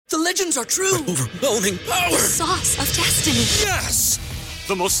The legends are true. Overwhelming power! Sauce of destiny. Yes!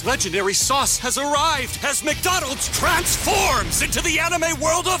 The most legendary sauce has arrived as McDonald's transforms into the anime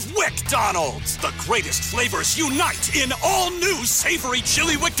world of WickDonald's. The greatest flavors unite in all new savory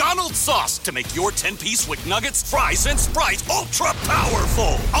chili McDonald's sauce to make your 10-piece Wick Nuggets, fries, and Sprite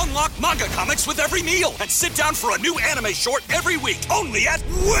ultra-powerful. Unlock manga comics with every meal and sit down for a new anime short every week only at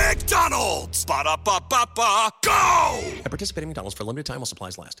WickDonald's. Ba-da-ba-ba-ba, go! At participating McDonald's for a limited time while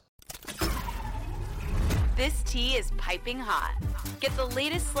supplies last. This tea is piping hot. Get the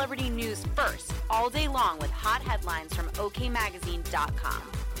latest celebrity news first, all day long with hot headlines from okmagazine.com.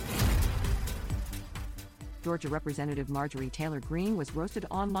 Georgia Representative Marjorie Taylor Greene was roasted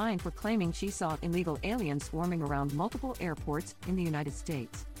online for claiming she saw illegal aliens swarming around multiple airports in the United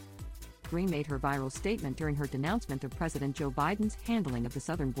States. Greene made her viral statement during her denouncement of President Joe Biden's handling of the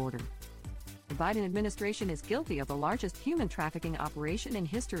southern border. The Biden administration is guilty of the largest human trafficking operation in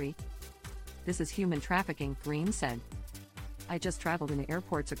history. This is human trafficking, Greene said. I just traveled in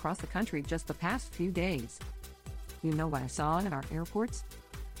airports across the country just the past few days. You know what I saw in our airports?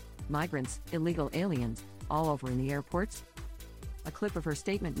 Migrants, illegal aliens, all over in the airports. A clip of her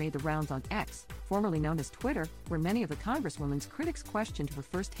statement made the rounds on X, formerly known as Twitter, where many of the Congresswoman's critics questioned her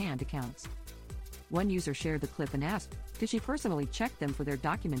first-hand accounts. One user shared the clip and asked, did she personally check them for their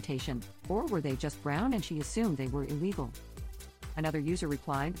documentation, or were they just brown and she assumed they were illegal? Another user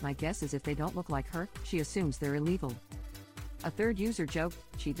replied, my guess is if they don't look like her, she assumes they're illegal. A third user joked,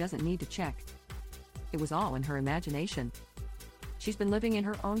 she doesn't need to check. It was all in her imagination. She's been living in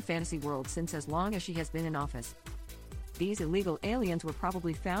her own fantasy world since as long as she has been in office. These illegal aliens were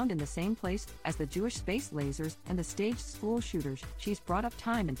probably found in the same place as the Jewish space lasers and the staged school shooters she's brought up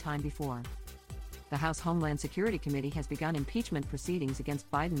time and time before. The House Homeland Security Committee has begun impeachment proceedings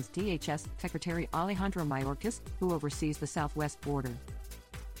against Biden's DHS Secretary Alejandro Mayorkas, who oversees the southwest border.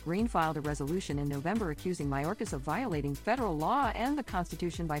 Greene filed a resolution in November accusing Mayorkas of violating federal law and the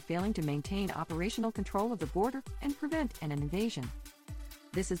Constitution by failing to maintain operational control of the border and prevent an invasion.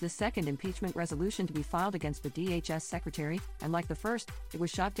 This is the second impeachment resolution to be filed against the DHS secretary, and like the first, it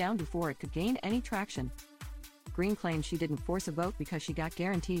was shot down before it could gain any traction. Greene claimed she didn't force a vote because she got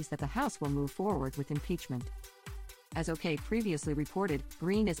guarantees that the House will move forward with impeachment. As OK previously reported,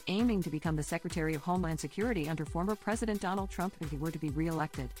 Greene is aiming to become the Secretary of Homeland Security under former President Donald Trump if he were to be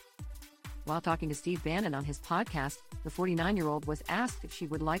re-elected. While talking to Steve Bannon on his podcast, the 49-year-old was asked if she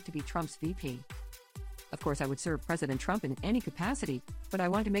would like to be Trump's VP. Of course, I would serve President Trump in any capacity, but I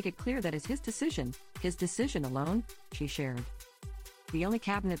want to make it clear that it's his decision alone, she shared. The only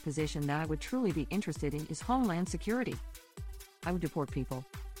cabinet position that I would truly be interested in is Homeland Security. I would deport people.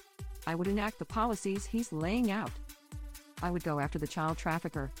 I would enact the policies he's laying out. I would go after the child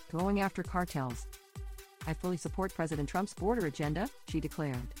trafficker, going after cartels. I fully support President Trump's border agenda, she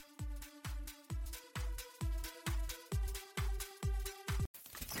declared.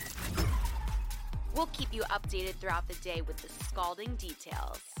 We'll keep you updated throughout the day with the scalding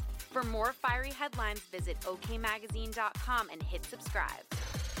details. For more fiery headlines, visit okmagazine.com and hit subscribe.